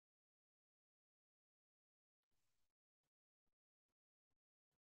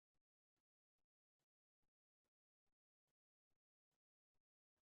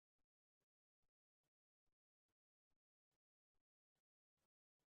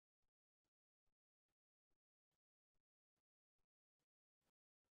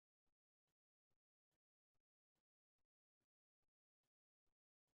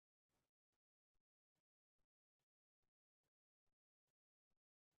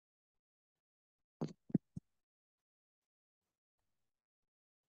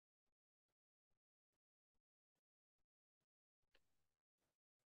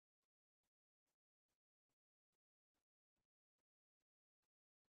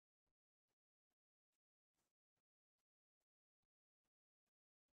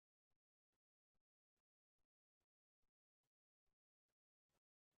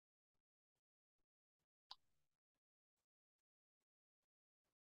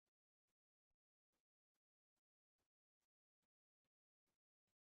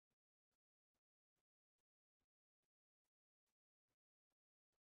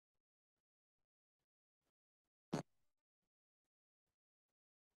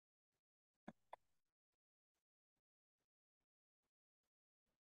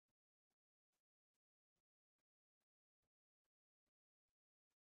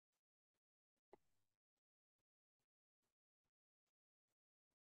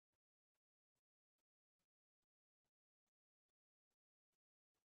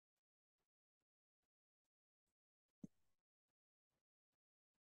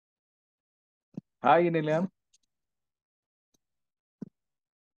Hi, Nilian.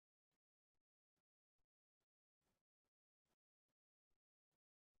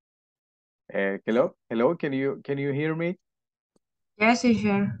 Hello. Can you hear me? Yes,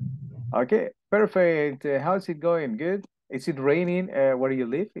 teacher. Okay, perfect. How's it going? Good. Is it raining where you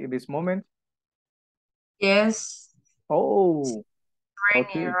live in this moment? Yes, Oh, raining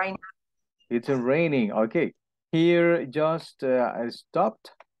okay. right It's raining. Okay. Here just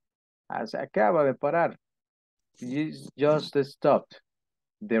stopped. Acaba de parar. Just stopped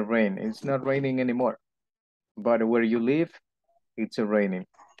the rain. It's not raining anymore. But where you live, it's raining.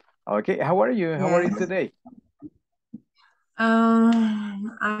 Okay. How are you? now. How are you Yes. today?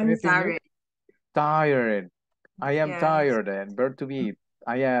 I'm Anything new? sorry. Tired. I am Yes. tired and bird to be.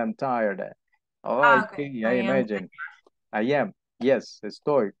 I am tired. Okay. Okay, I I am imagine. I am. Yes,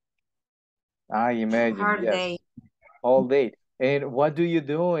 estoy. I imagine. hard Yes. day. All day. And what do you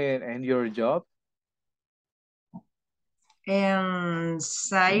do in your job?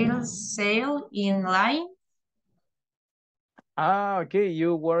 Sale in line. Ah, okay.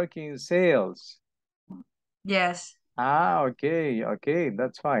 You work in sales. Yes. Ah, okay. Okay.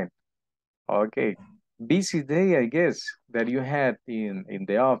 That's fine. Okay. Busy day, I guess, that you had in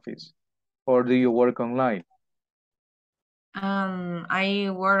the office. Or do you work online?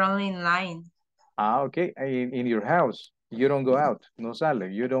 I work only in line. Ah, okay. In your house. You don't go out. No sale.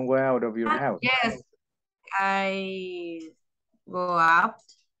 You don't go out of your house. Yes, I go up.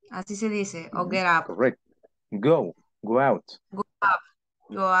 Así se dice. Or Mhm. get up. Correct. Go. Go out. Go up.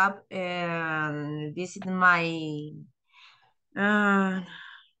 Go up and visit my uh,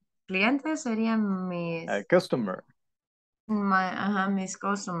 clientes serían A customer. mis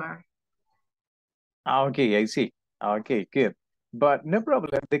customer. Ah, okay, I see. Okay, good. But no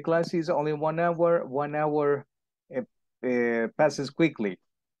problem. The class is only 1 hour. 1 hour passes quickly.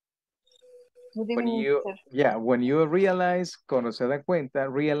 Good When evening, you, teacher. yeah, when you realize, cuando se da cuenta,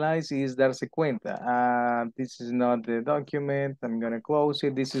 realize is darse cuenta. This is not the document. I'm gonna close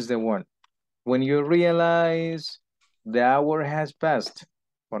it. This is the one. When you realize the hour has passed.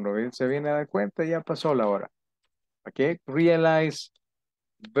 Cuando él se viene a dar cuenta, ya pasó la hora. Okay, realize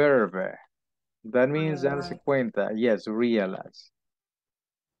verb. That means darse cuenta. Yes, realize.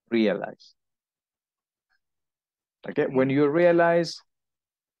 Realize. Okay, when you realize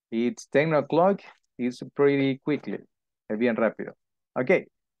it's 10 o'clock, it's pretty quickly. Es bien rápido. Okay,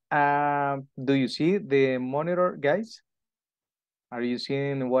 do you see the monitor, guys? Are you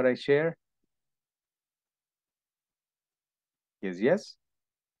seeing what I share? Yes, yes.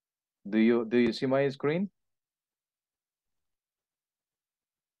 Do you see my screen?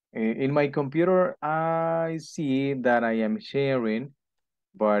 In my computer, I see that I am sharing,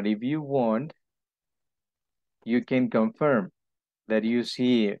 but if you want, you can confirm that you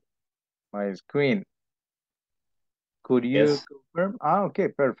see my screen. Could you Yes. confirm? Ah, okay,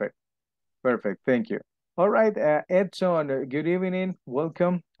 perfect. Perfect, thank you. All right, Edson, good evening.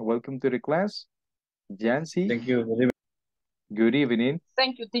 Welcome. Welcome to the class. Jancy, Thank you. Good evening. good evening.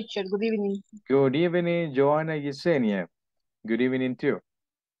 Thank you, teacher. Good evening. Good evening, Joanna Yesenia. Good evening too.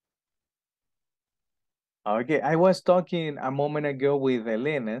 Okay, I was talking a moment ago with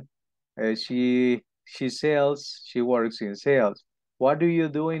Elena. She works in sales. What do you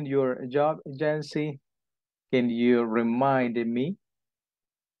do in your job, Jancy? Can you remind me?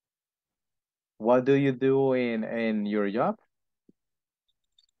 What do you do in your job?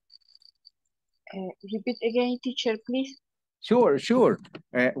 Repeat again, teacher, please. Sure, sure.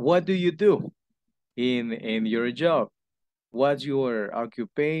 What do you do in your job? What's your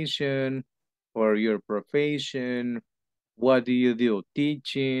occupation or your profession? What do you do?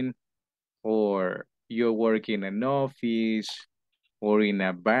 Teaching, or you work in an office, or in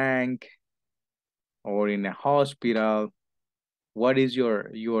a bank, or in a hospital? What is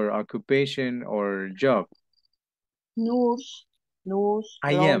your occupation or job? Nurse, nurse,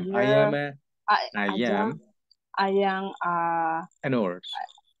 I am. I am lawyer. a. I, I I am, am I am a nurse.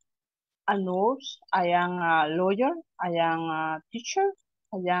 a nurse. I am a lawyer. I am a teacher.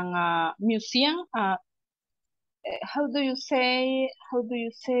 I am a museum. How do you say? How do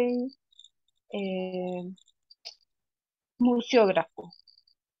you say? Eh, museógrafo.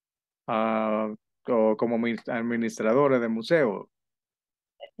 Ah, como administradora de museo.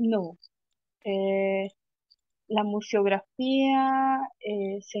 No. Eh, la museografía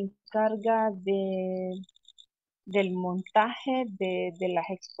se encarga del montaje de las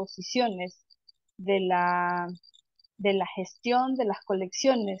exposiciones, de de la gestión de las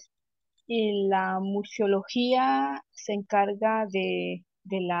colecciones, y la museología se encarga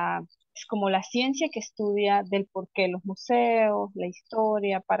es como la ciencia que estudia del por qué los museos, la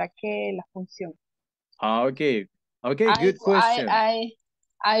historia, para qué, la función. Okay. Okay, good question. I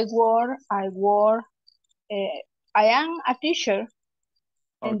work, I am a teacher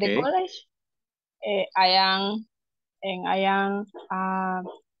in the Okay. college.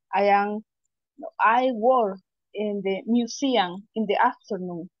 I work in the museum in the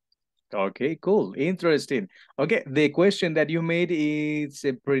afternoon. Okay, cool. Interesting. Okay, the question that you made is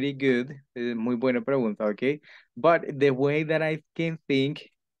pretty good. Muy buena pregunta, okay? But the way that I can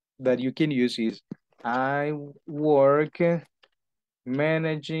think that you can use is I work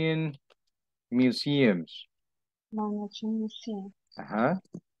managing museums. Managing museum. Ajá.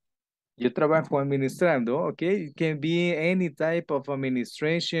 Yo trabajo administrando, okay? It can be any type of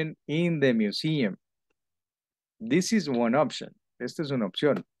administration in the museum. This is one option. Esta es una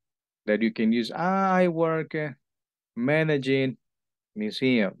opción that you can use. I work managing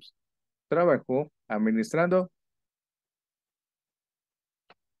museums. Trabajo administrando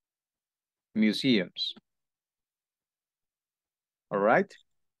museums. All right?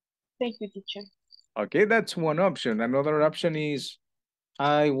 Thank you, teacher. Okay, that's one option. Another option is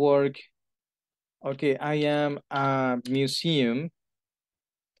I work, okay, I am a museum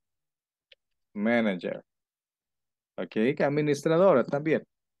manager. Okay, administradora también.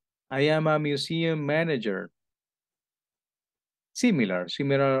 I am a museum manager. Similar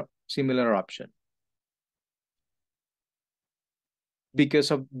option.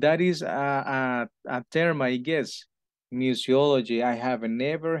 Because of that is a term, I guess, museology. I have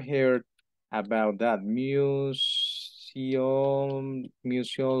never heard about that.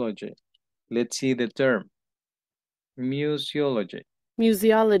 Museology. Let's see the term. Museology.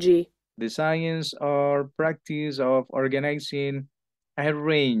 Museology. The science or practice of organizing,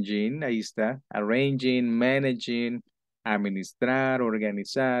 arranging, ahí está, arranging, managing, administrar,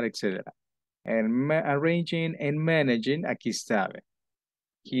 organizar, etc. And arranging and managing, aquí está.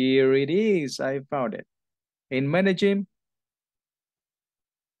 Here it is, I found it. In managing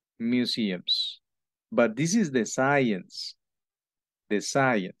museums. But this is the science. The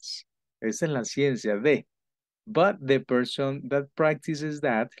science. Esa es la ciencia de. But the person that practices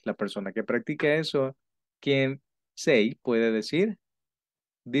that, la persona que practica eso, can say, puede decir,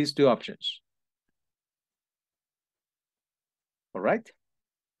 these two options. All right?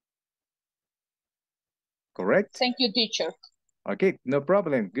 Correct? Thank you, teacher. Okay, no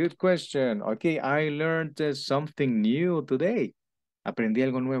problem. Good question. Okay, I learned something new today. Aprendí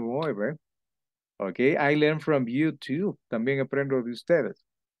algo nuevo hoy, ¿verdad? Okay, I learned from you too. También aprendo de ustedes.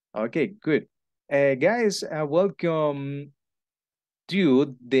 Okay, good. Guys, welcome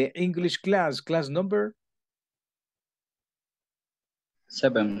to the English class number?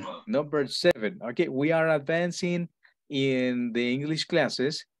 7. Number 7. Okay, we are advancing in the English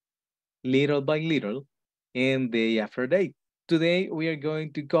classes little by little and day after day. Today, we are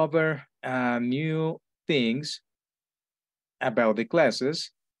going to cover new things about the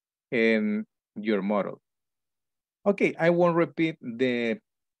classes and your model. Okay, I won't repeat the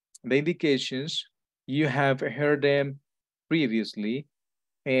indications. You have heard them previously,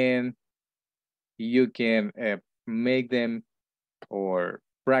 and you can make them or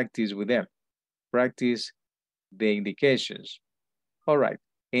practice with them. Practice the indications. All right,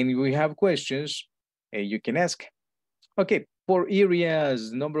 and we have questions, and you can ask. Okay, 4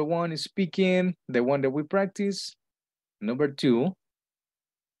 areas. Number 1 is speaking, the one that we practice. Number 2.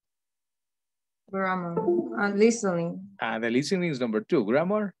 Grammar and listening. The listening is number 2.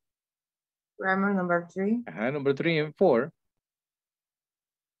 Grammar. Grammar number 3. Number 3 and 4.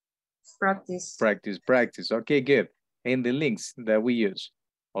 Practice. Practice. Okay, good. And the links that we use.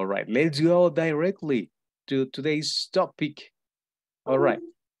 All right, let's go directly to today's topic. All right.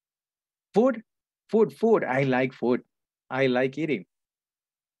 Food. I like food. I like eating.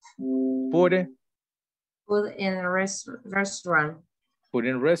 Food. Food in a restaurant. Food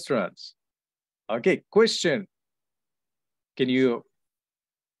in restaurants. Okay, question. Can you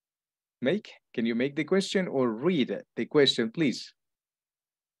make the question or read the question, please?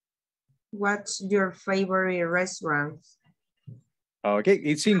 What's your favorite restaurant? Okay,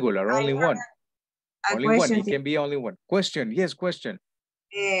 it's singular, only one. Only one, it can be only one. Question, yes, question.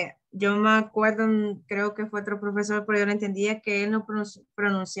 Yo me acuerdo, creo que fue otro profesor, pero yo no entendía que él no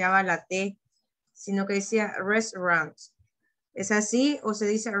pronunciaba la T, sino que decía restaurant. ¿Es así o se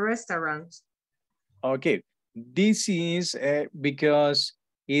dice restaurant? Okay, this is because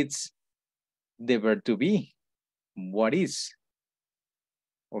it's the verb to be. What is?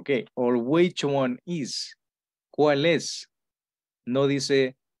 Okay, or which one is? ¿Cuál es? No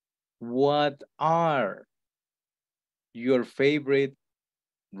dice, what are your favorite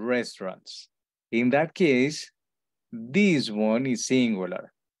restaurants? In that case, this one is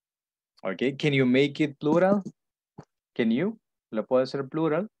singular. Okay, can you make it plural? Can you? ¿Lo puede hacer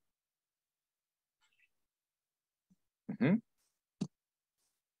plural?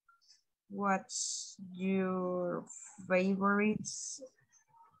 What's your favorite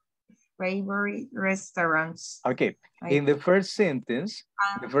restaurants? Okay, in the first sentence,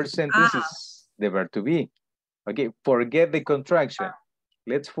 is the verb to be. Okay, forget the contraction.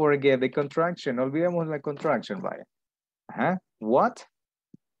 Let's forget the contraction. Olvidemos la contraction, vaya. What?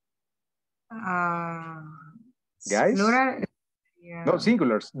 Guys? Plural? Yeah. No,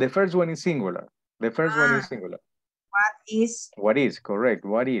 singulars. The first one is singular. The first one is singular. What is? What is, correct.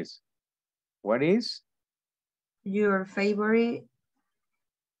 What is? What is? Your favorite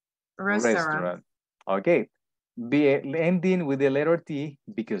restaurant? Okay. Be ending with the letter T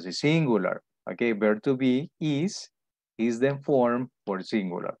because it's singular. Okay, verb to be is the form for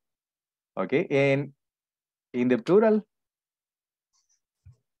singular. Okay, and in the plural?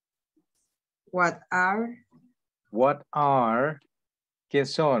 What are? What are? ¿Qué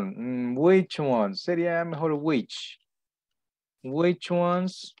son? Which ones? Sería mejor which. Which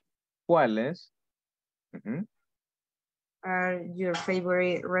ones? ¿Cuáles? Are your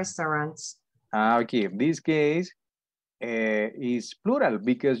favorite restaurants? Okay, in this case is plural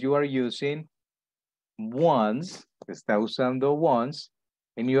because you are using ones, está usando ones,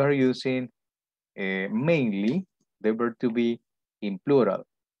 and you are using mainly the verb to be in plural.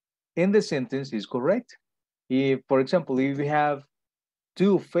 And the sentence is correct. If, for example, if you have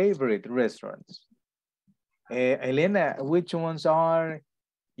 2 favorite restaurants, Elena, which ones are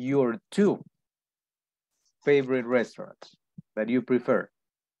your 2 favorite restaurants that you prefer?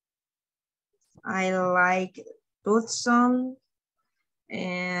 I like Tucson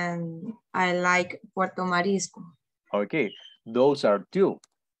and I like Puerto Marisco. Okay, those are 2,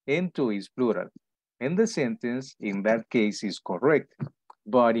 and 2 is plural. And the sentence in that case is correct.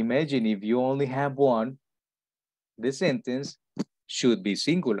 But imagine if you only have 1, the sentence should be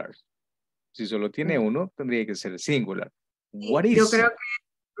singular. Si solo tiene 1, tendría que ser singular. What is? Yo creo que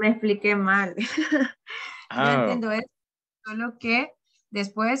me expliqué mal. Yo entiendo eso, solo que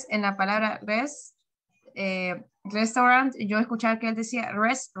después en la palabra restaurant, yo escuchaba que él decía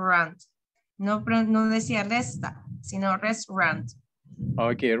restaurant. No decía resta, sino restaurant.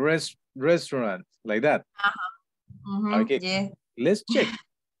 Okay, restaurant, like that. Okay, yeah. Let's check.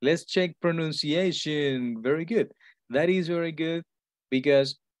 Let's check pronunciation. Very good. That is very good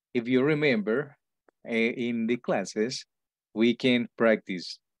because if you remember in the classes, we can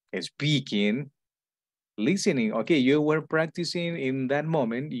practice speaking, listening. Okay, you were practicing in that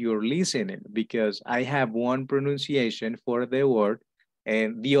moment, you're listening because I have one pronunciation for the word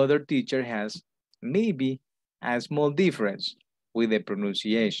and the other teacher has maybe a small difference with the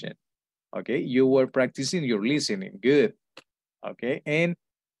pronunciation. Okay, you were practicing, you're listening. Good. Okay, and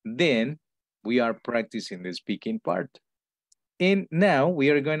then we are practicing the speaking part. And now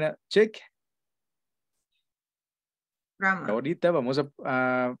we are gonna check. Grammar. Ahorita vamos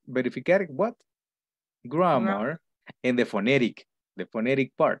a verificar what? Grammar and the phonetic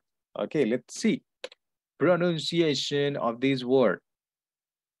part. Okay, let's see. Pronunciation of this word.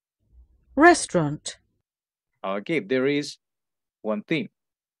 Restaurant. Okay, there is one thing.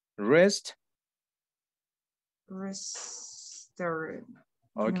 Restaurant.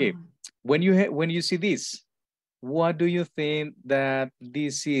 Okay, when you see this, what do you think that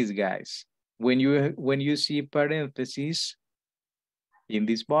this is, guys? When you see parentheses in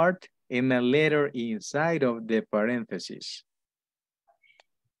this part and a letter inside of the parentheses.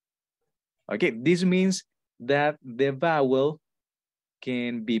 Okay, this means that the vowel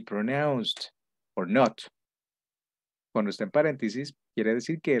can be pronounced or not. Cuando está en paréntesis, quiere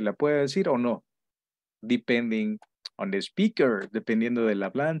decir que la puede decir o no, depending on the speaker, dependiendo del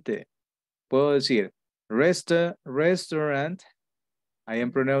hablante. Puedo decir restaurant, I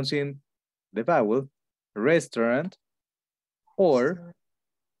am pronouncing the vowel, restaurant, or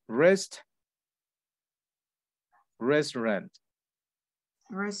restaurant.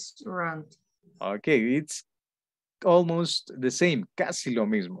 Okay, it's almost the same, casi lo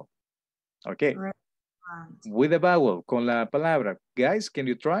mismo. Okay. With a vowel, con la palabra. Guys, can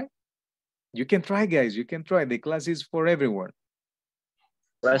you try? You can try, guys. You can try. The class is for everyone.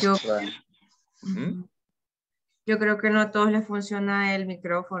 Restaurant. Yo creo que no a todos les funciona el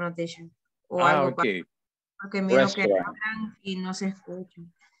micrófono, teacher. O algo okay. Porque miro que hablan y no se escuchan.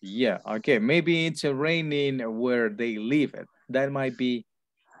 Yeah, okay. Maybe it's raining where they live. That might be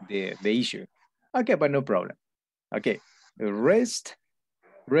the issue. Okay, but no problem. Okay.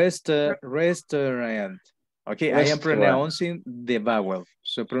 Restaurant. Okay, I am pronouncing the vowel.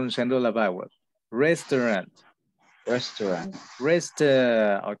 So pronunciando la vowel. Restaurant. Restaurant.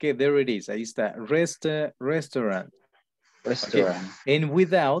 Okay, there it is. Ahí está. Restaurant. Restaurant. Okay. And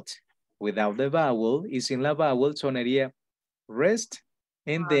without the vowel, y sin la vowel, sonaría rest,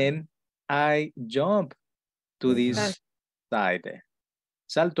 and then I jump to this side.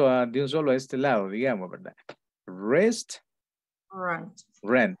 Salto de un solo a este lado, digamos, ¿verdad? Rest,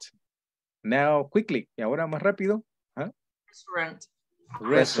 rent. Now, quickly, y ahora más rápido. ¿Ah? Restaurant.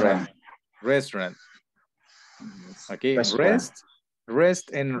 Okay, Restaurant.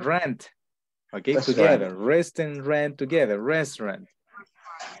 rest and rent. Okay, Restaurant. together. Rest and rent together. Restaurant.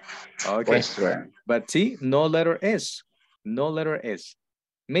 Okay. Restaurant. But see, no letter S. No letter S.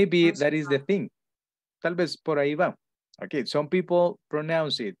 Maybe that is the thing. Tal vez por ahí va. Okay, some people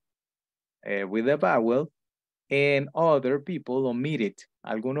pronounce it with a vowel and other people omit it.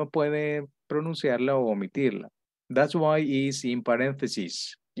 Alguno puede pronunciarla o omitirla. That's why it's in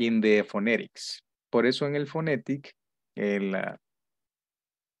parentheses in the phonetics. Por eso en el phonetic, en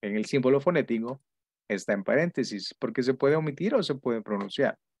el símbolo fonético, está en paréntesis, porque se puede omitir o se puede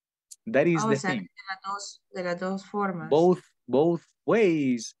pronunciar. That is the thing. De las dos formas. Both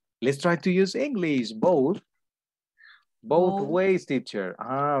ways. Let's try to use English. Both ways, teacher.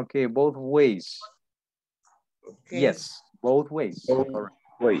 Okay, both ways. Okay. Yes, both ways. Both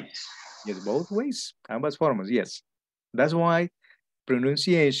ways. Yes, both ways. Ambas formas, yes. That's why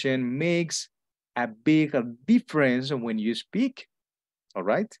pronunciation makes a big difference when you speak. All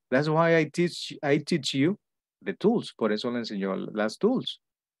right? That's why I teach you the tools. Por eso le enseño las tools.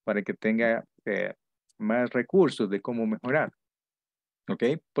 Para que tenga más recursos de cómo mejorar.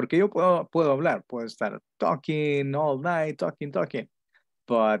 ¿Ok? Porque yo puedo hablar. Puedo estar talking all night, talking.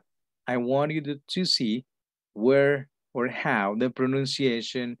 But I want you to see where or how the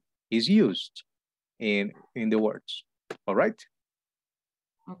pronunciation is used in the words. All right?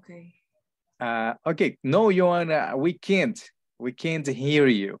 Okay. Okay. No, Joanna, we can't hear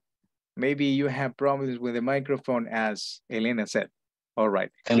you. Maybe you have problems with the microphone, as Elena said. All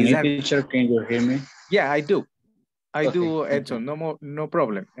right. Teacher, can you hear me? Yeah, I do. I okay. do, Edson. No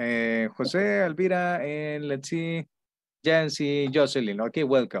problem. Jose, Elvira, and let's see, Jancy, Jocelyn. Okay,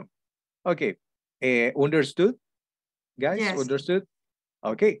 welcome. Okay. Understood? Guys, yes. Understood?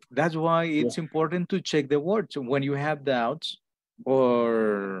 Okay, that's why it's important to check the words when you have doubts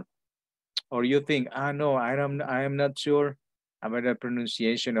or you think, no, I am not sure about the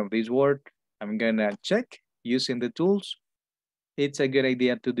pronunciation of this word. I'm gonna check using the tools. It's a good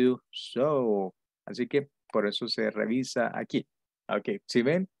idea to do so. Así que por eso se revisa aquí. Okay, si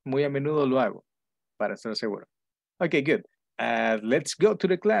ven, muy a menudo lo hago para estar seguro. Okay, good. Let's go to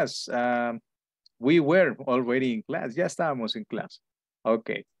the class. We were already in class. Ya estábamos en class.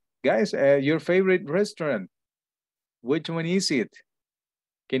 Okay. Guys, your favorite restaurant, which one is it?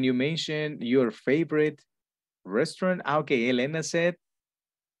 Can you mention your favorite restaurant? Okay, Elena said,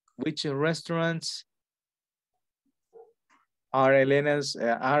 which restaurants are Elena's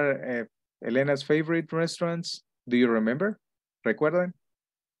favorite restaurants? Do you remember? ¿Recuerdan?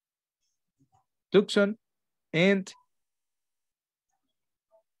 Tucson and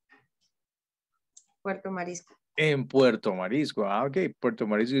Puerto Marisco. En Puerto Marisco. Okay, Puerto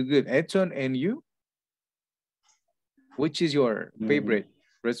Marisco is good. Edson, and you? Which is your favorite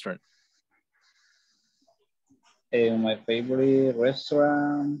restaurant? My favorite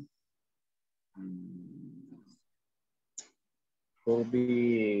restaurant could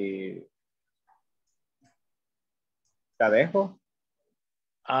be Cadejo.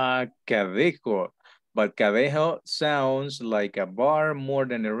 Cadejo. But Cadejo sounds like a bar more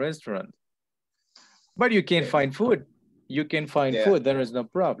than a restaurant. But you can find food. You can find food. There is no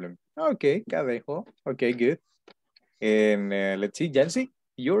problem. Okay, Cadejo. Okay, good. And let's see, Jancy,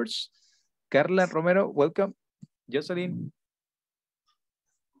 yours? Carla Romero, welcome. Jocelyn,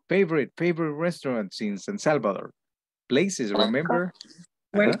 favorite restaurants in San Salvador. Places, remember?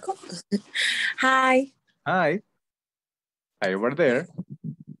 Welcome. Hi. Hi. Hi, over there.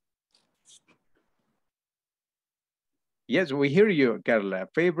 Yes, we hear you, Carla.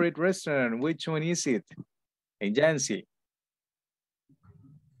 Favorite restaurant, which one is it? And Jancy?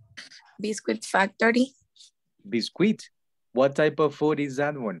 Biscuit Factory. Biscuit. What type of food is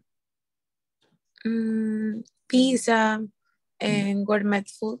that one? Pizza and gourmet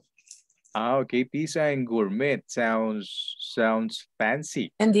food. Okay, pizza and gourmet sounds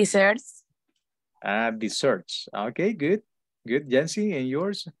fancy. And desserts. Desserts. Okay, good. Good, Jancy, and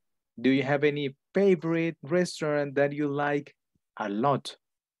yours? Do you have any favorite restaurant that you like a lot?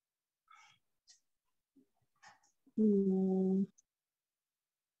 The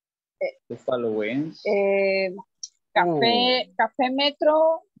following. Café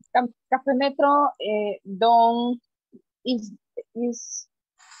Metro, Don is, is,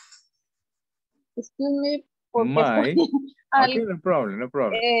 excuse me, porque My. estoy Okay, no problem, no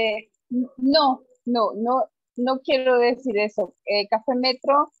problem. no, no, no, no quiero decir eso. Café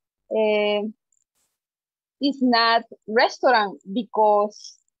Metro is not restaurant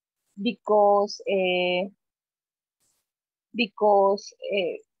because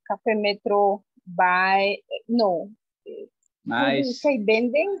Café Metro buy, no. How do you Nice. say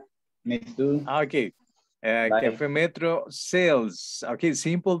vending? Me too. Okay. Bye. Café Metro sells. Okay,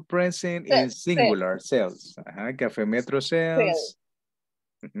 simple present is singular, sells. Café Metro sells.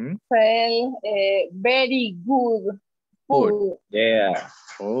 Sell very good food. Yeah.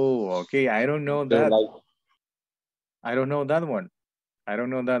 Oh, okay. I don't know So that. like, I don't know that one. I don't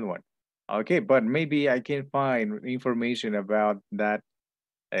know that one. Okay, but maybe I can find information about that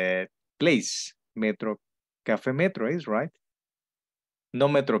place. Metro, Café Metro is right. No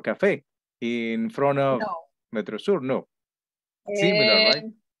Metro Café in front of No. Metro Sur, no. Similar, right?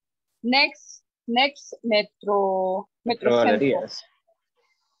 Next Metro Metro Centro. Galerías.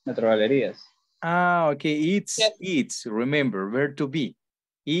 Metro Galerías. Ah, okay. It's, Yes. it's, remember, where to be.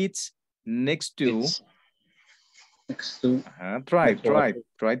 It's next to. It's next to. Try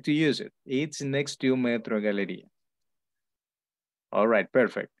to use it. It's next to Metro Galería. All right,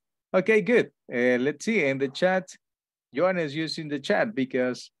 perfect. Okay, good. Let's see in the chat. Joanna is using the chat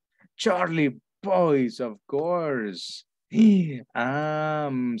because Charlie Boys, of course. Cebollín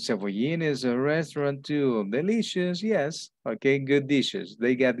is a restaurant too. Delicious, yes. Okay, good dishes.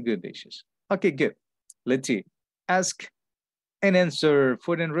 They got good dishes. Okay, good. Let's see. Ask and answer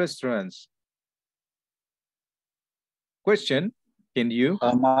food and restaurants. Question, can you?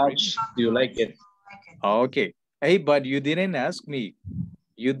 How much do you like it? Okay. Hey, but you didn't ask me.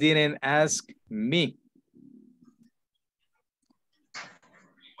 You didn't ask me.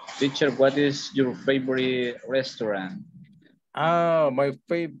 Teacher, what is your favorite restaurant? My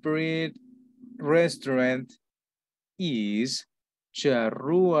favorite restaurant is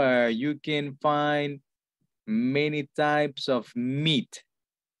Charrua. You can find many types of meat.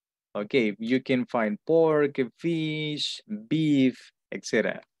 Okay, you can find pork, fish, beef,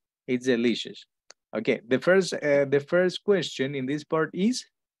 etc. It's delicious. Okay, the first question in this part is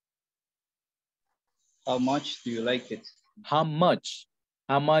How much do you like it? how much?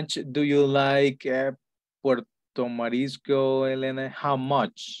 How much do you like Puerto Marisco, Elena? How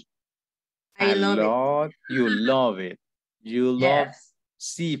much? I love it. Lot. You love it. You love Yes.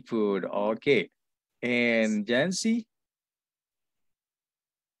 seafood. Okay. And Jancy,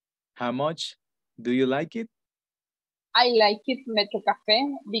 how much do you like it? I like it Metro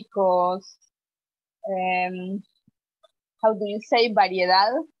Café because how do you say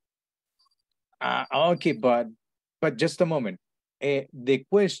variedad? Okay, but just a moment. The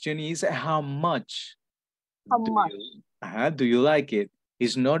question is how much? How much? Do you like it?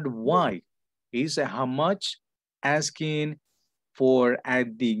 It's not why. It's how much, asking for a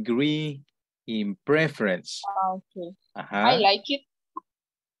degree in preference. Okay. I like it.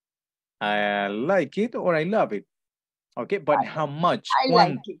 I like it or I love it. Okay, but how much? I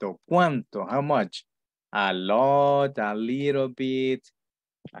like it. ¿Cuánto? How much? A lot, a little bit.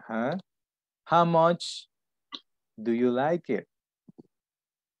 How much do you like it?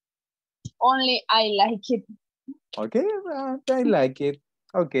 Only I like it. Okay, I like it.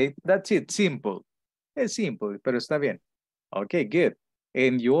 Okay, that's it. Simple. Es simple, pero está bien. Okay, good.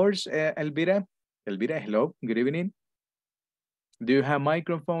 And yours, Elvira? Elvira, hello. Good evening. Do you have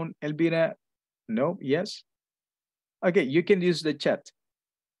microphone, Elvira? No? Yes? Okay, you can use the chat.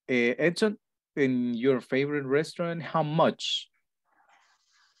 Edson, in your favorite restaurant, how much?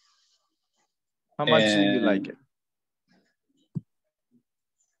 How much do you like it?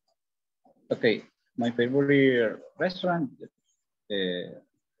 Okay, my favorite restaurant,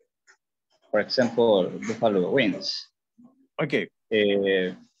 for example, Buffalo Wings. Okay.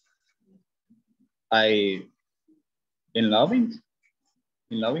 I in loving.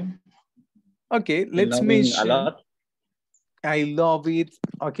 Okay, let's mention. A lot. I love it.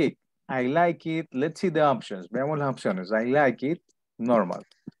 Okay, I like it. Let's see the options. Veamos las opciones. I like it. Normal.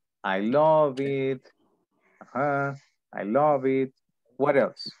 I love it. I love it. What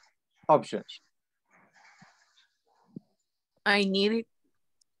else? Options. I need it.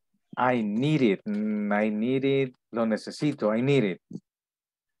 I need it. I need it. Lo necesito. I need it.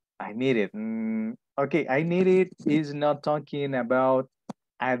 I need it. Okay, I need it is not talking about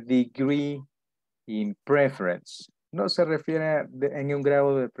a degree in preference. No se refiere en un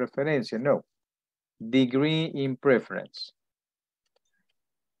grado de preferencia, no. Degree in preference.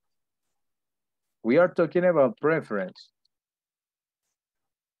 We are talking about preference.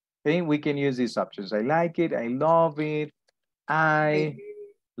 Okay, we can use these options. I like it, I love it, I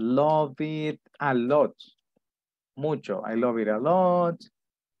love it a lot. Mucho. I love it a lot.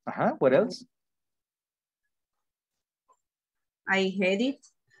 What else? I hate it.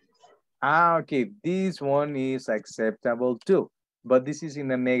 Okay, this one is acceptable too, but this is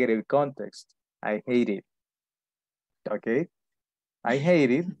in a negative context. I hate it. Okay, I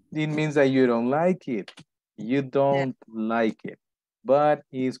hate it. It means that you don't like it. You don't like it, but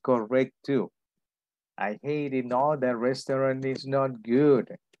it's correct too. I hate it. No, that restaurant is not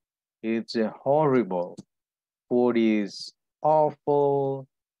good. It's horrible. Food is awful.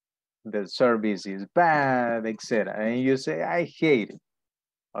 The service is bad, etc. And you say, I hate it.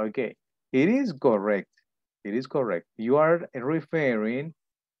 Okay, it is correct. It is correct. You are referring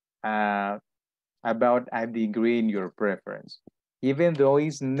about a degree in your preference, even though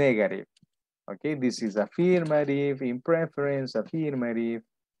it's negative. Okay, this is affirmative, in preference, affirmative,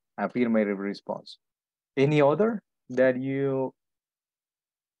 affirmative response. Any other that you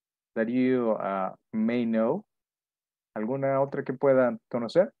may know? ¿Alguna otra que pueda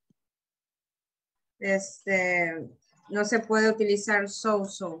conocer? No se puede utilizar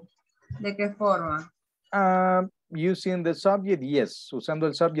so. ¿De qué forma? Using the subject, yes. Usando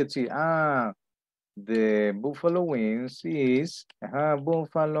el subject, sí. The buffalo wings is,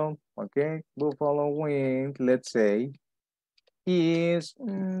 buffalo, okay. Buffalo wings, let's say, is,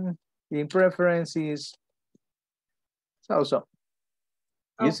 in preference is so.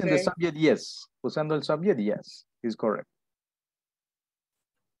 Using the subject, yes. Usando el subject, yes, is correct.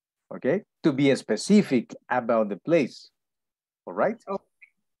 Okay, to be specific about the place, all right?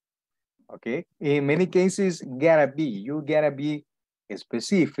 Okay, in many cases, you gotta be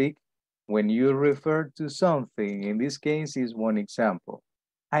specific when you refer to something. In this case is one example.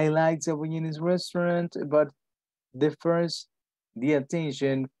 I like the Chinese restaurant, but the first, the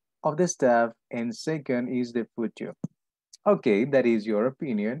attention of the staff, and second is the food too. Okay, that is your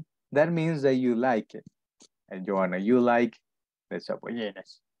opinion. That means that you like it. And Joanna, you like the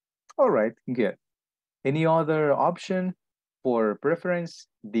Sapoyenas. All right, good. Any other option for preference?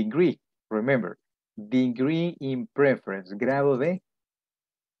 Degree. Remember, degree in preference. Grado de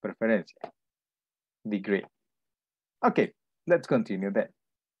preferencia. Degree. Okay, let's continue then.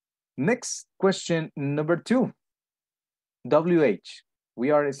 Next question, number 2. WH.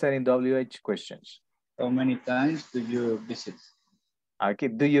 We are studying WH questions. How many times do you visit? Okay,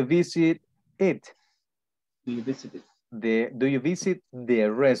 do you visit it? Do you visit it? Do you visit the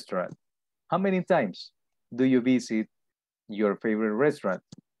restaurant? How many times do you visit your favorite restaurant?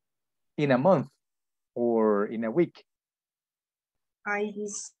 In a month or in a week? I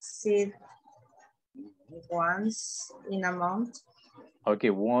visit once in a month.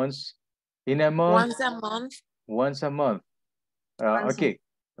 Okay, once in a month. Once a month. Once a month. Okay,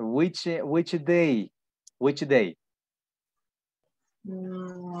 which day? Which day?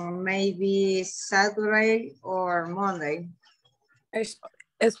 Maybe Saturday or Monday. A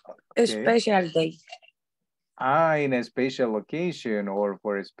special day. In a special occasion or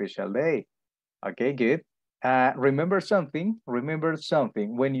for a special day. Okay, good. Remember something.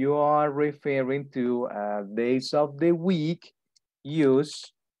 When you are referring to days of the week,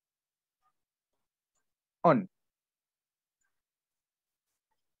 use on.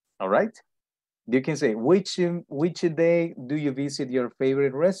 All right. You can say, which day do you visit your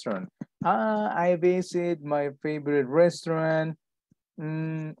favorite restaurant? I visit my favorite restaurant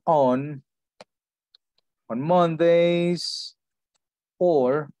on Mondays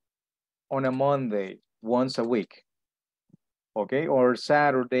or on a Monday once a week. Okay, or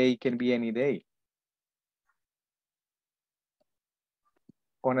Saturday can be any day.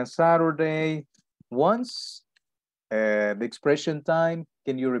 On a Saturday once, the expression time,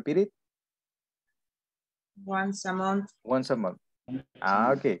 can you repeat it? Once a month. Once a month.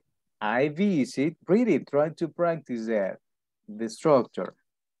 Okay. I visit, read it, try to practice that. The structure.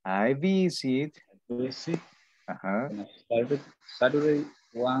 I visit. Saturday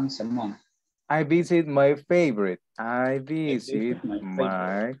once a month. I visit my favorite. I visit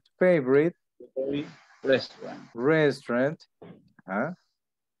my favorite restaurant. Restaurant.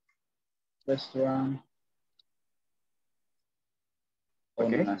 Restaurant.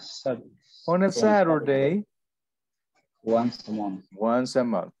 Okay. On a Saturday. Once a month. Once a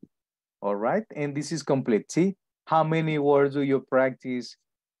month. All right. And this is complete. See how many words do you practice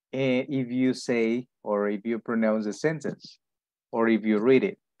if you say or if you pronounce a sentence or if you read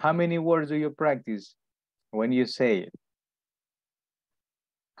it? How many words do you practice when you say it?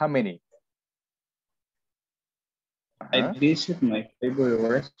 How many? I visit my favorite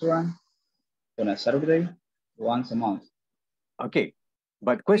restaurant on a Saturday once a month. Okay.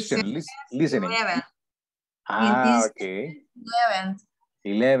 But question, listening. 11. Ah, okay. 11.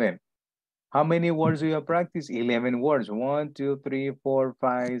 11. How many words do you practice? 11 words. 1, 2, 3, 4,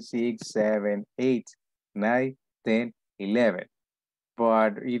 5, 6, 7, 8, 9, 10, 11.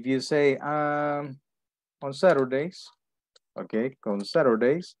 But if you say on Saturdays, okay, on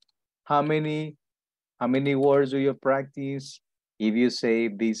Saturdays, how many words do you practice if you say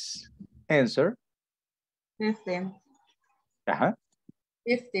this answer? 15.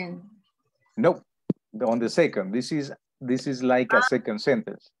 15. No, on the second. This is like a second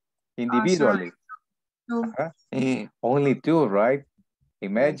sentence. Individually. Two. Only 2, right?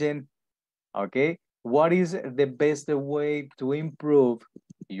 Imagine, okay, what is the best way to improve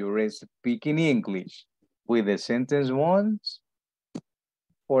your speaking English? With the sentence 1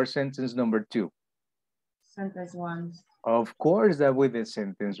 or sentence number 2? Sentence 1. Of course, that with the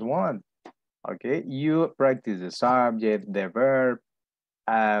sentence 1. Okay, you practice the subject, the verb,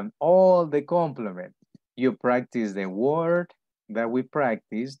 all the complement. You practice the word that we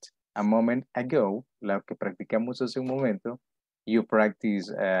practiced a moment ago, la que practicamos hace un momento. You practice,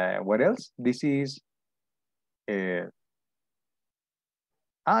 what else? This is, I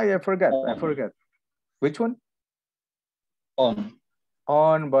forgot. Which one?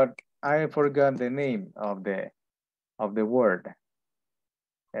 On, but I forgot the name of the word.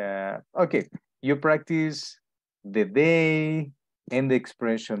 Okay, you practice the day and the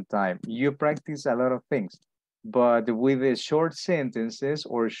expression time. You practice a lot of things, but with the short sentences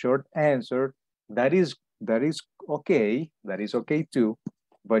or short answer, that is okay. That is okay too,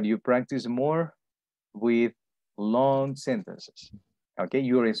 but you practice more with long sentences. Okay,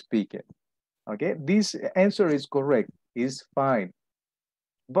 you're speaking. Okay, this answer is correct, is fine,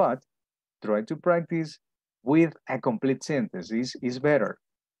 but try to practice with a complete sentence is better.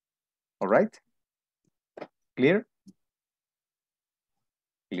 All right? Clear?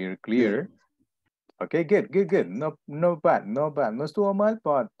 Clear. Okay, good. No bad. No estuvo mal,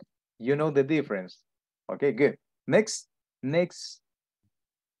 but you know the difference. Okay, good. Next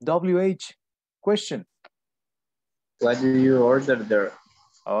WH question. What do you order there?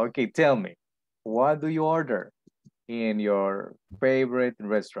 Okay, tell me. What do you order in your favorite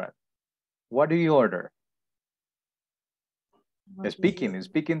restaurant? What do you order?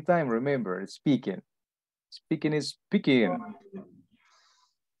 Speaking time, remember, speaking. Speaking is speaking.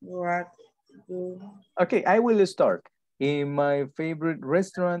 What do... Okay, I will start. In my favorite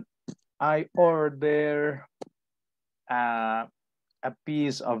restaurant, I order a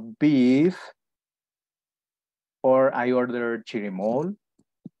piece of beef, or I order chirimol.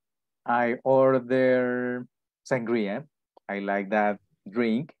 I order sangria. I like that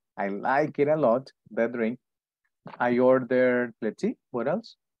drink. I like it a lot, that drink. I ordered, let's see, what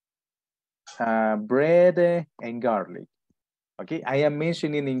else? Bread and garlic. Okay, I am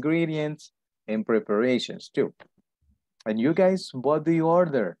mentioning ingredients and preparations too. And you guys, what do you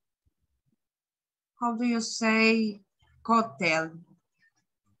order? How do you say cocktail?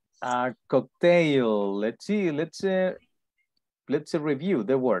 Cocktail. Let's see, let's review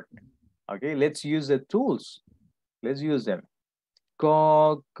the word. Okay, let's use the tools. Let's use them.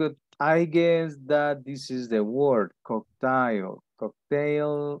 I guess that this is the word, cocktail.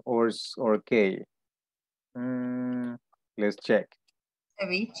 Cocktail or K. Let's check.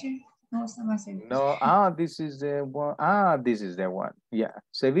 Ceviche? No, está más ceviche. No, this is the one. This is the one. Yeah,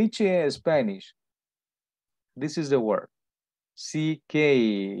 ceviche is Spanish. This is the word. CK.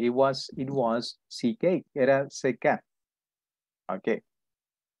 It was CK. Era CK. Okay.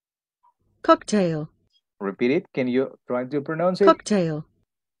 Cocktail. Repeat it. Can you try to pronounce it? Cocktail.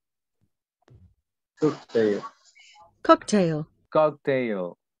 Cocktail. Cocktail.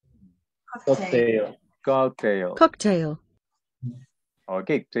 Cocktail. Cocktail. Cocktail. Cocktail.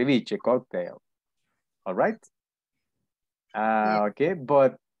 Okay, ceviche, cocktail. All right. Yeah. Okay,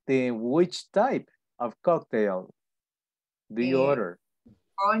 but which type of cocktail do you order?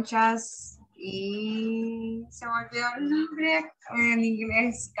 Conchas y se me olvidó el nombre en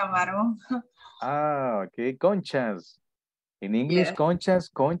inglés, camarón. Okay, conchas. In English, Yeah.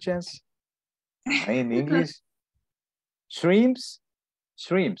 conchas. In English, shrimps,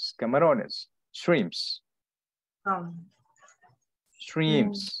 camarones, shrimps,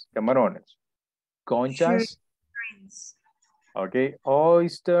 camarones, conchas. Shrimps. Okay,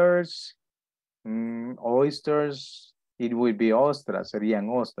 oysters, oysters, it will be ostras, serían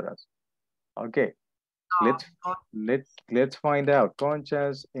ostras. Okay, let's find out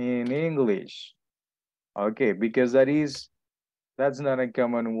conchas in English. Okay, because that's not a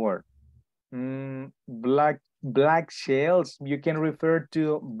common word. Black shells, you can refer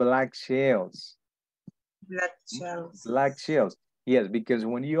to black shells. Black shells. Black shells. Yes, because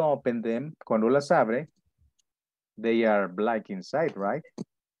when you open them, cuando las abre, they are black inside, right?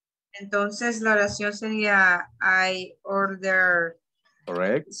 Entonces la oración sería I order.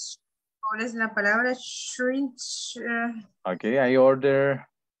 Correct. ¿Cuál es la palabra? Shrink. Okay, I order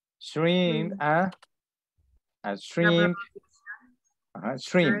shrimp, a shrimp,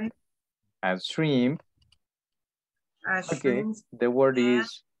 shrimp, a shrimp. Okay, the word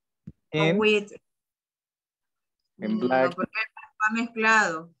is in black. No, porque va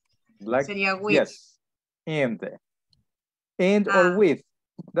mezclado. Black, sería with. yes, and or with,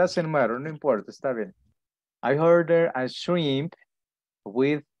 doesn't matter, no importa, está bien. I order a shrimp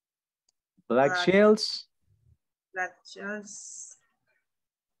with black shells. Black shells.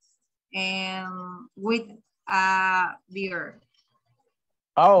 And with a beer.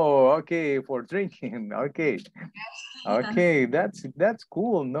 Oh, okay, for drinking, okay. Okay, that's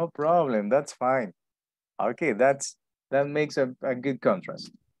cool, no problem, that's fine. Okay, that makes a good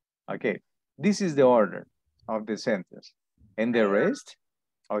contrast. Okay, this is the order of the sentence. And the rest,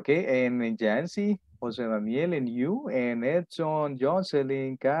 okay, and Jancy, Jose Daniel, and you, and Edson,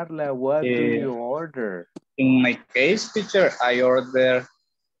 Jocelyn, Carla, what do you order? In my case, teacher, I order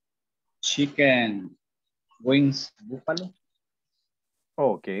chicken wings buffalo.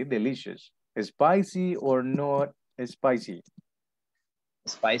 Okay, delicious. Spicy or not spicy?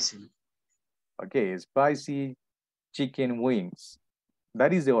 Spicy. Okay, spicy chicken wings.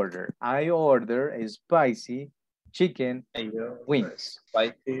 That is the order. I order a spicy chicken wings.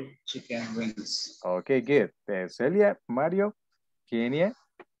 Spicy chicken wings. Okay, good. Celia, Mario, Kenya.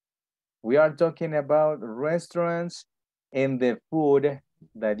 We are talking about restaurants and the food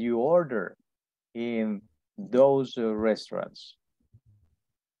that you order in those restaurants.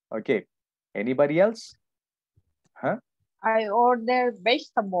 Okay, anybody else? Huh? I order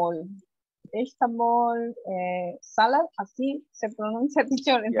vegetable salad, así se pronuncia,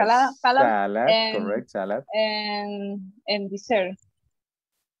 teacher, ensalada, Yes, salad, and, correct, salad. And dessert.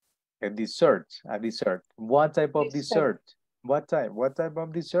 A dessert. What type of dessert? What type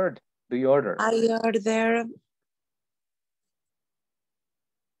of dessert do you order? I order.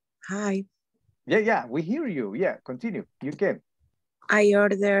 Hi. Yeah, we hear you. Yeah, continue. You can. I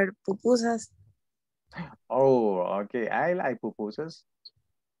order pupusas. Oh, okay. I like pupusas.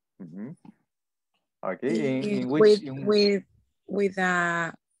 Mm-hmm. Okay. In which with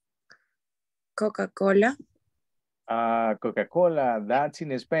a Coca-Cola. Coca-Cola, that's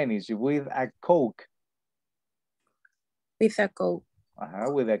in Spanish, with a Coke. With a Coke.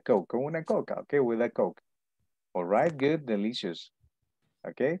 With a Coke. Con una Coca, okay, with a Coke. All right, good, delicious.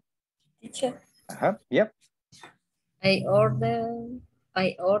 Okay. Teacher. Yep. I order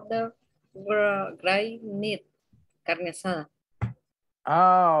gray meat, carne asada.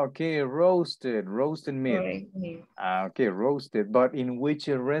 Okay, roasted meat. Right. Okay, roasted, but in which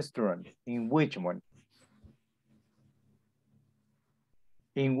restaurant? In which one?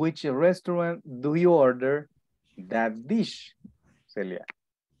 In which restaurant do you order that dish, Celia?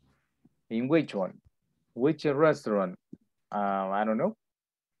 In which one? Which restaurant? I don't know.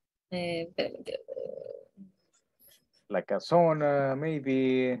 La Casona,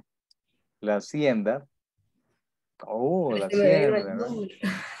 maybe La Hacienda. Oh, La Hacienda.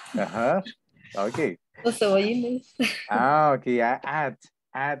 ¿No? Okay. Los cebollines. Okay. At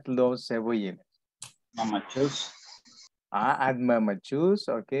Los Cebollines. Mama Chus. At Mama Chus,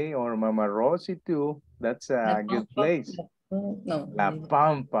 okay, or Mama Rosy too. That's a good place. No. La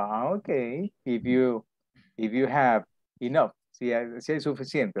Pampa, okay. If you have enough, si hay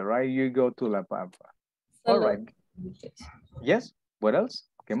suficiente, right? You go to La Pampa. All right. Yes. What else?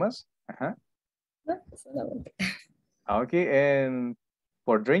 ¿Qué más? Okay, and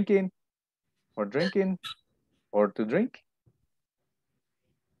for drinking or to drink?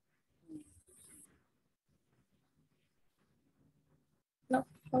 No.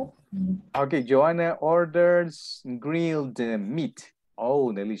 Okay, Joanna orders grilled meat.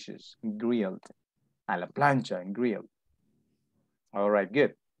 Oh, delicious. Grilled. A la plancha and grilled. All right,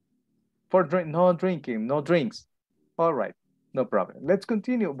 good. For no drinking, no drinks. All right, no problem. Let's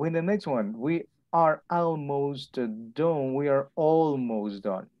continue with the next one. We are almost done. We are almost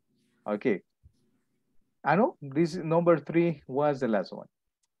done. Okay. I know this number 3 was the last one,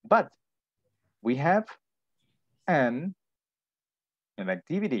 but we have an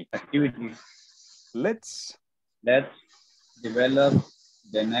activity. Let's develop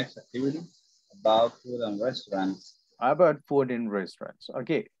the next activity about food and restaurants. About food and restaurants.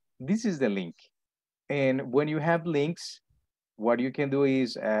 Okay, this is the link. And when you have links, what you can do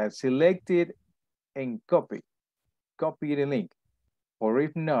is select it and copy the link. Or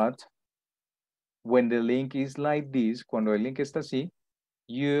if not, when the link is like this, cuando el link está así,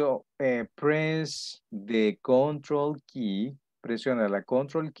 you press the control key, presiona la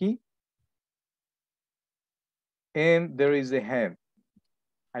control key, and there is the hand.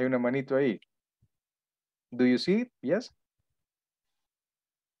 Hay una manito ahí. Do you see it? Yes?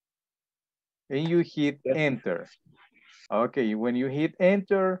 And you hit enter. Okay, when you hit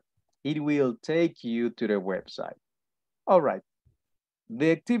enter, it will take you to the website. All right.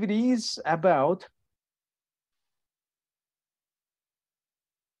 The activity is about,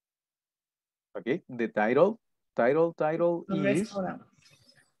 okay, the title is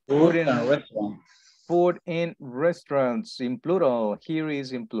Food and restaurant. food in restaurants in plural. Here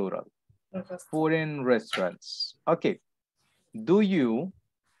is in plural. Food in restaurants. Okay. Do you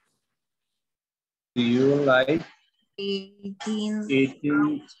like 18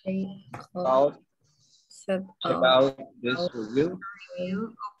 eating out? Check out this review.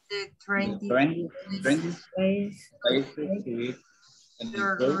 of the trendy Trendy places to eat and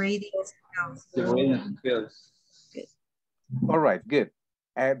your improve reading skills. the reading skills. all right, good.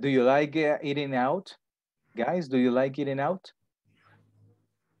 Do you like eating out? Guys, do you like eating out?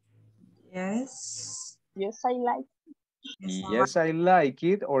 Yes. Yes, I like. Yes, I like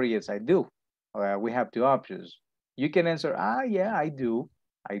it, or yes, I do. We have two options. You can answer, yeah, I do.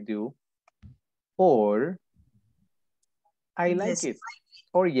 Or, I like Yes. it.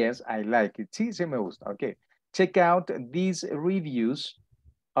 Or yes, I like it. Sí, sí me gusta. Okay. Check out these reviews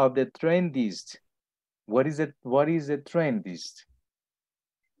of the trendiest. What is the trendiest?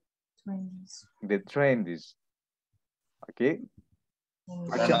 Trendies. The trendiest. Okay.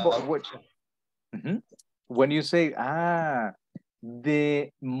 When you say,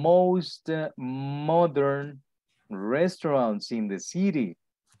 the most modern restaurants in the city.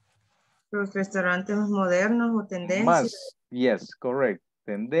 Los restaurantes más modernos o tendencias. Más, yes, correct.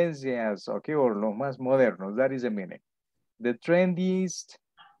 Tendencias, okay, or los más modernos, that is the meaning. The trendiest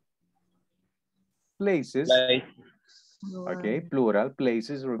places, okay, plural,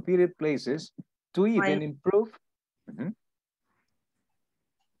 places, repeated places, to eat and improve.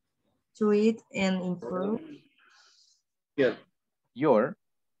 To eat and improve. Your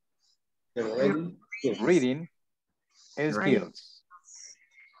reading skills.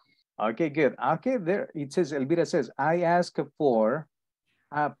 Okay, good. Okay, there it says, Elvira says, I ask for,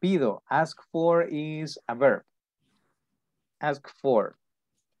 pido. Ask for is a verb. Ask for.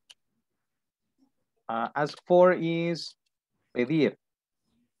 Ask for is pedir.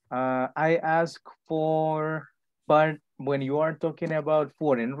 I ask for, but when you are talking about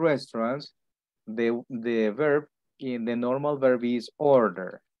foreign restaurants, the verb in the normal verb is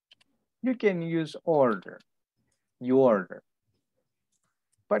order. You can use order. You order.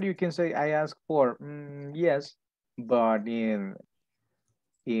 But you can say, I ask for, yes, but in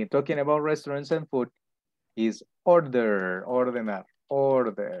talking about restaurants and food is order, ordenar,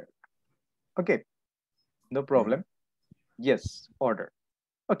 order. Okay, no problem. Yes, order.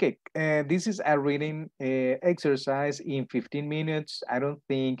 Okay, this is a reading exercise in 15 minutes. I don't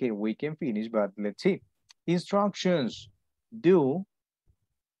think we can finish, but let's see. Instructions. Do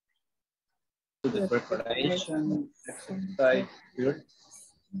the preparation exercise here,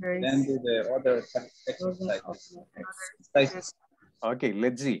 then do the other exercises. Okay,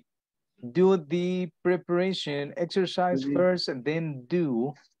 let's see. Do the preparation exercise first, and then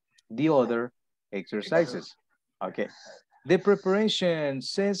do the other exercises. Okay. The preparation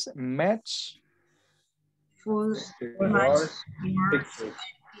says match.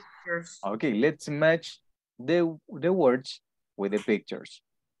 Okay, let's match the words with the pictures.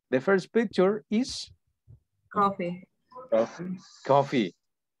 The first picture is coffee. Coffee.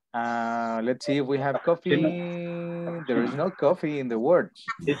 Let's see if we have coffee. There is no coffee in the words.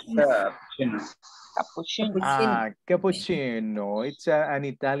 It's cappuccino. Cappuccino. It's an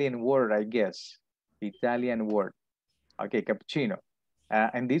Italian word, I guess. Italian word. Okay, cappuccino.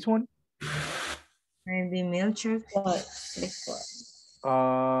 And this one? Maybe milkshake.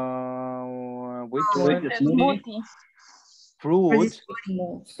 Which one? Smoothie. Fruit.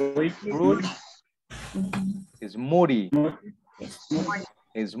 Fruit. Smoothie.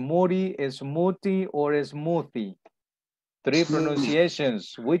 Smoothie, or smoothie. Three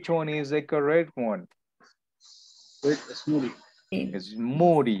pronunciations. Which one is the correct one? Smoothie.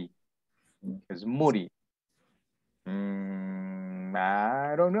 Smoothie. Smoothie.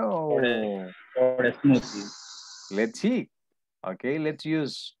 I don't know. Or a smoothie. Let's see. Okay, let's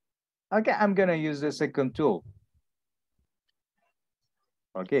use. Okay, I'm gonna use the second tool.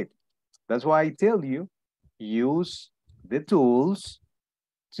 Okay, that's why I tell you, use the tools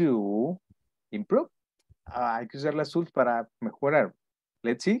to improve. Hay que usar las tools para mejorar.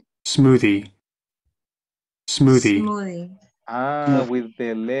 Let's see. Smoothie. Smoothie. Smoothie. Ah, with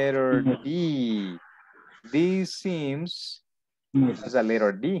the letter D. This seems, es a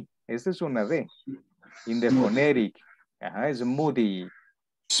letter D. Esta es una D. In the phonetic. Ajá, smoothie.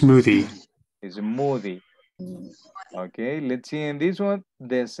 Smoothie. Smoothie. Okay, let's see in this one,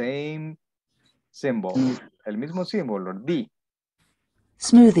 the same symbol. El mismo símbolo, D.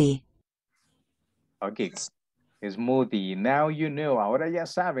 Smoothie. Okay, smoothie. Now you know. Ahora ya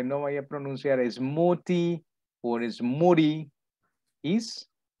saben, no vaya a pronunciar smoothie or smoothie. Is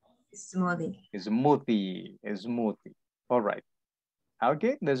Smoothie. smoothie. Smoothie. All right.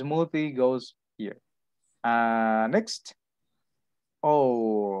 Okay, the smoothie goes here. Next.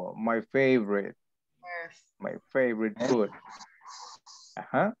 Oh, my favorite. My favorite food.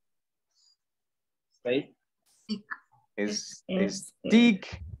 Uh-huh. Steak. Is a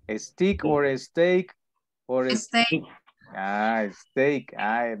stick. A stick or a steak or a Steak. Steak.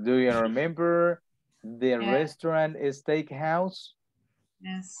 Do you remember the restaurant Steakhouse?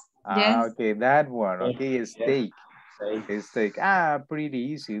 Yes. Yes. Okay, that one. Okay, a steak. Steak. A steak. Pretty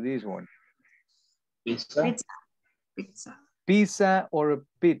easy, this one. Pizza. Pizza. Pizza. Pizza or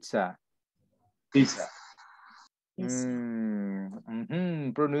pizza? Pizza.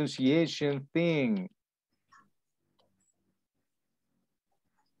 Pronunciation thing.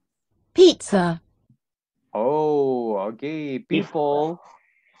 Pizza. Oh, okay. People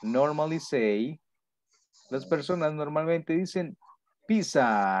normally say, las personas normalmente dicen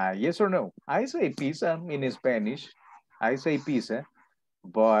pizza, yes or no? I say pizza in Spanish. I say pizza,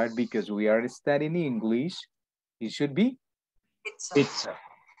 but because we are studying English, it should be Pizza. Pizza.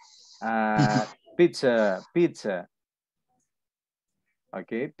 pizza, pizza.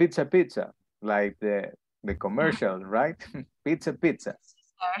 Okay, pizza, pizza, like the commercial, right? Pizza, pizza.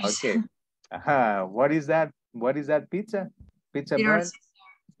 Okay. What is that? What is that pizza? Pizza brand?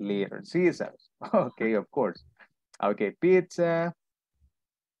 Little Caesars. Okay, of course. Okay, pizza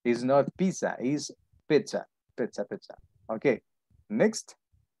is not pizza, is pizza. Pizza, pizza. Okay, next.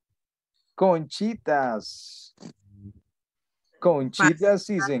 Conchitas. Conchitas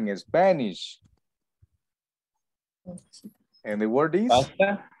is in Spanish. And the word is?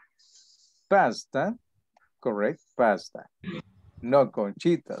 Pasta. Pasta. Correct, pasta. No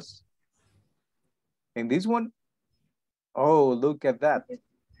conchitas. And this one? Oh, look at that.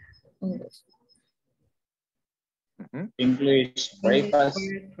 English breakfast.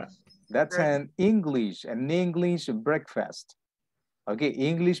 That's an English breakfast. Okay,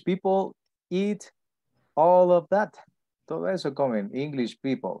 English people eat all of that. Todo eso comen English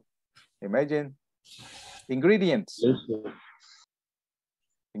people. Imagine. Ingredients.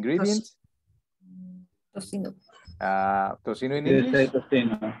 Ingredients. Tocino. Tocino in English?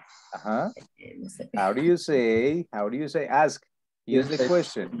 Tocino. How do you say, ask, use the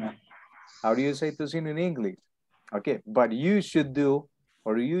question. How do you say tocino in English? Okay, but you should do,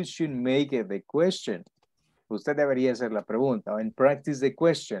 or you should make it the question. Usted debería hacer la pregunta, and practice the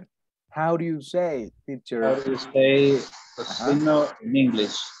question. How do you say, teacher? How do you say tocino in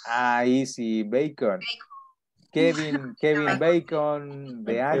English? Easy, bacon. Kevin Bacon,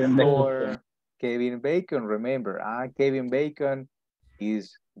 the actor. Kevin Bacon, remember, Kevin Bacon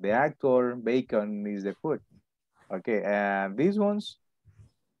is the actor, bacon is the food. Okay, and these ones?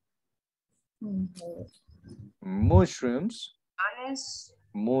 Mushrooms.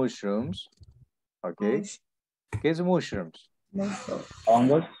 Mushrooms. Okay. ¿Qué es mushrooms?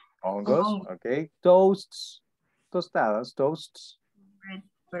 Hongos. Hongos, okay. Toasts. Tostadas, toasts.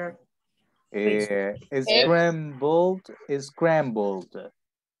 Scrambled.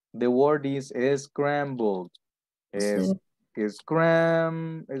 The word is scrambled.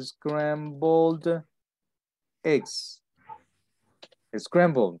 Scrambled eggs.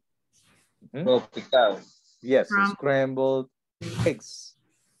 Scrambled. Yes, scrambled eggs.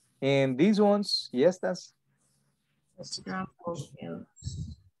 And these ones, yes, that's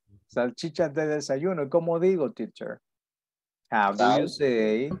salchichas de desayuno. ¿Cómo digo, teacher? How do you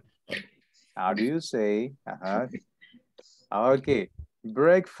say? How do you say? Okay.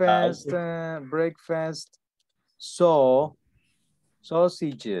 Breakfast. Breakfast. Sausages.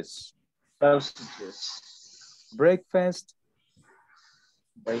 Breakfast.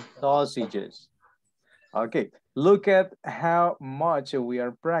 Sausages. Okay. Look at how much we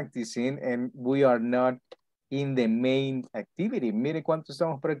are practicing and we are not in the main activity. Mire cuánto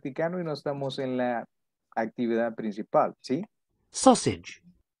estamos practicando y no estamos en la actividad principal, ¿sí? Sausage.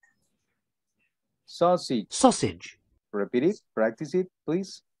 Sausage. Sausage. Repeat it. Practice it,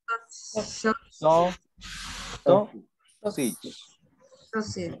 please. Sausage.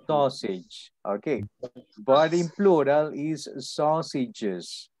 Sausage. Okay. But in plural is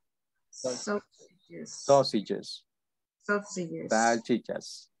sausages. Sausages. Sausages.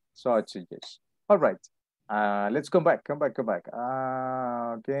 Salchichas. Sausages. All right. Let's come back.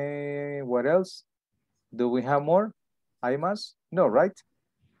 Okay. What else? Do we have more? ¿Hay más? No, right?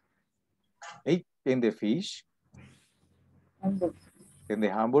 Hey, in the fish. In the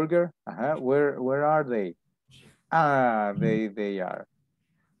hamburger. Where are they? They are.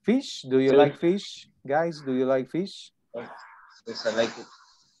 Fish. Do you like fish? Guys, do you like fish? Yes, I like it.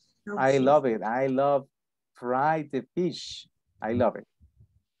 I love it. I love fried fish. I love it.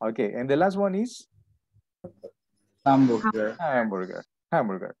 Okay, and the last one is? Hamburger.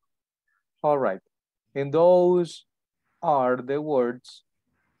 Hamburger. All right. And those are the words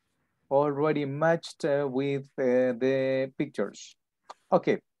already matched with the pictures.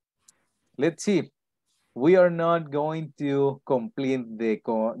 Okay, let's see. We are not going to complete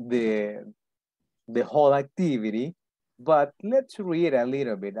the whole activity, but let's read a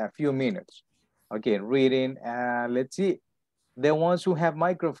little bit, a few minutes. Okay, reading, let's see. The ones who have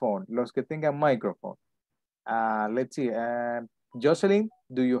microphone, los que tengan microphone. Let's see, Jocelyn,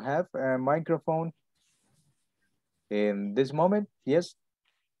 do you have a microphone in this moment? Yes?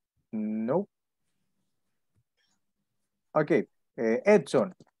 No? Okay,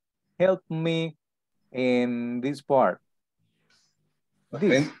 Edson, help me in this part.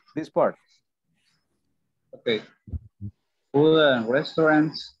 Okay. This part. Okay. Food and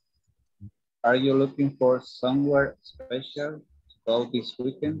restaurants. Are you looking for somewhere special to go this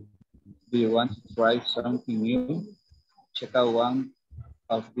weekend? Do you want to try something new? Check out one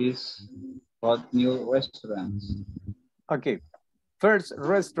of these hot new restaurants. Okay, first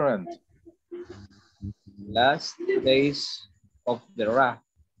restaurant. Last days of the raft.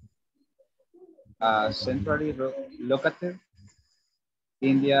 Centrally located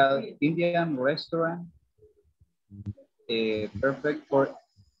Indian restaurant, perfect for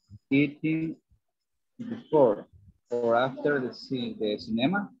eating before or after the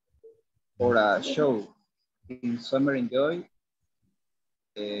cinema or a show. In summer, enjoy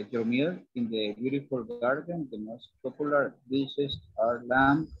your meal in the beautiful garden. The most popular dishes are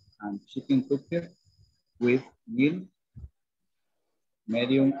lamb and chicken cooked with milk,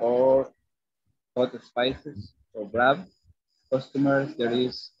 medium or hot spices. For grab customers, there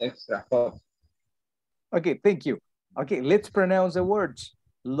is extra hot. Okay, thank you. Okay, let's pronounce the words.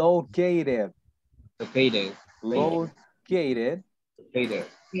 Located. Located. Located. Located.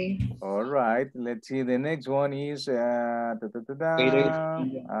 Okay. All right, let's see. The next one is lamb.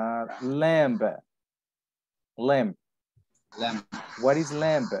 Lamb. Lamb. What is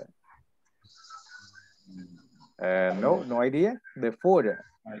lamb? No idea. The food,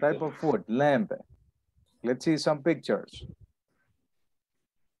 type of food, lamb. Let's see some pictures.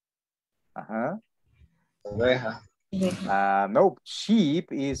 Oveja. No,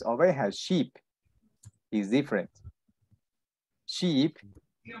 sheep is oveja. Sheep is different. Sheep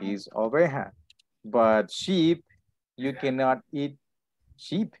is oveja, but sheep, you cannot eat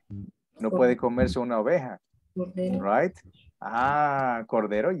sheep. No puede comerse una oveja, right?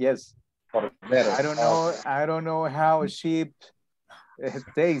 Cordero, yes. Cordero. I don't know how sheep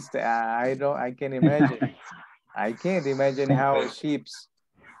taste. I can imagine. I can't imagine how sheep's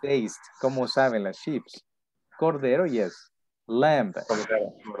taste. ¿Cómo saben las sheeps? Cordero, yes. Lamb.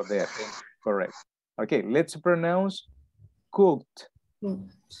 Cordero. Correct. Okay, let's pronounce cooked.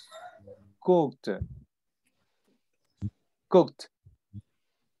 Cooked. Cooked.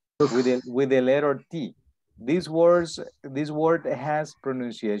 With the letter T. This word has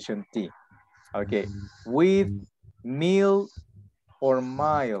pronunciation T. Okay. With, mild, or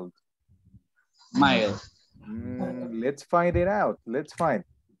mild? Mild. Let's find it out. Let's find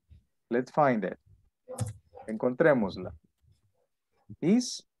it. Encontrémosla.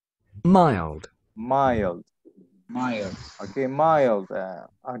 Is? Mild. Mild. Mild. Okay, mild.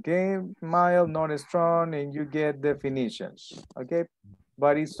 Okay, mild, not strong, and you get definitions. Okay,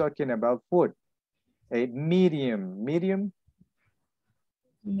 but it's talking about food. A medium. Medium.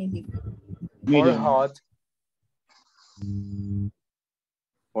 Or hot.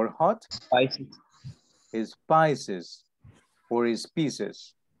 Or hot. Spicy. Spices. Or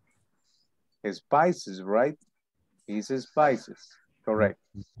species. Spices, right? Is spices. Correct.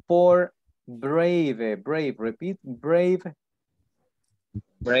 For brave. Brave. Repeat. Brave.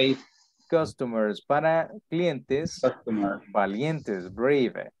 Brave. Customers. Para clientes. Customer. Valientes.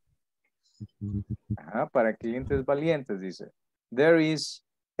 Brave. Para clientes valientes, dice. There is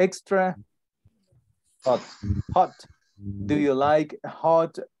extra. Hot. Hot. Do you like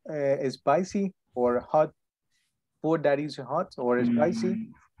hot, spicy, or hot food that is hot or spicy?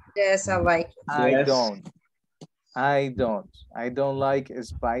 Yes, I like it. I don't. I don't like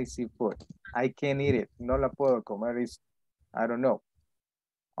spicy food. I can't eat it. No la puedo comer. I don't know.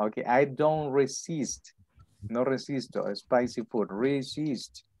 Okay, I don't resist. No resisto. Spicy food.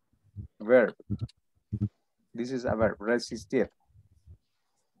 Resist. Verb. This is a verb. Resistir.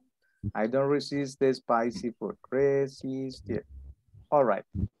 I don't resist the spicy food. Resistir. All right.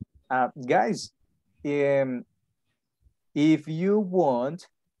 Guys, if you want,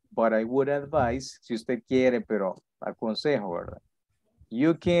 but I would advise, si usted quiere, pero aconsejo, ¿verdad?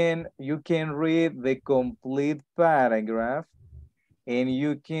 You can read the complete paragraph and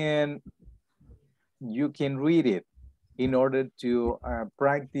you can read it in order to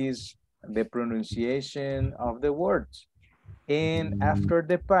practice the pronunciation of the words. And after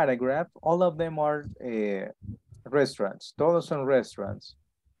the paragraph, all of them are restaurants. Todos son restaurants.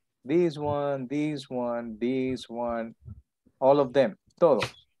 This one, this one, this one, all of them,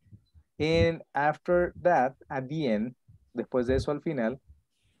 todos. And after that, at the end, después de eso al final,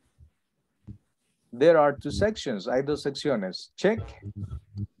 there are two sections. Hay dos secciones. Check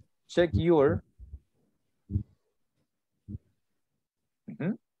your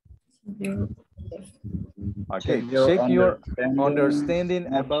okay, check your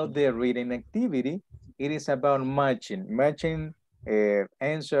understanding about the reading activity. It is about matching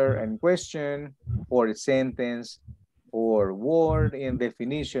answer and question, or sentence, or word and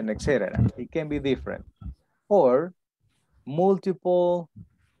definition, etc. It can be different. Or multiple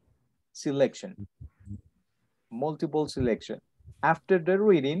selection. After the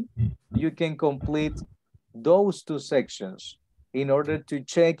reading, you can complete those two sections in order to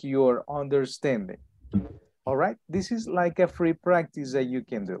check your understanding. All right, this is like a free practice that you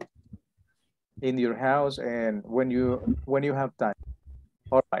can do in your house and when you have time.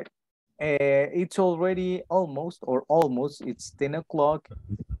 All right, it's already almost, it's 10 o'clock,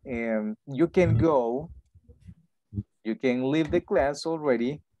 and you can go, you can leave the class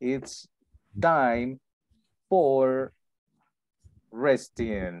already. It's time for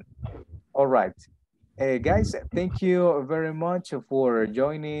resting. All right. Guys, thank you very much for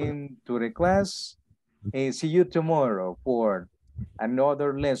joining to the class, and see you tomorrow for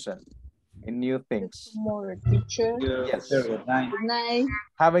another lesson and new things. More teacher. Yes. Good night.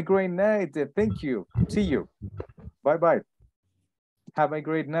 Have a great night. Thank you. See you. Bye-bye. Have a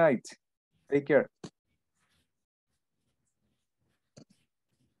great night. Take care.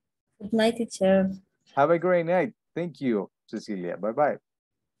 Good night, teacher. Have a great night. Thank you, Cecilia. Bye-bye.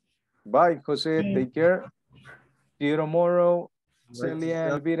 Bye, Jose. Take care. See you tomorrow. Celia,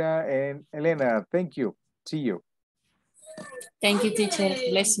 Elvira, and Elena. Thank you. See you. Thank you, teacher.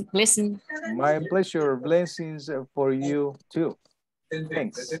 Blessing. My pleasure. Blessings for you too.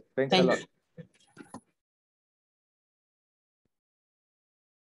 Thanks. Thanks a lot.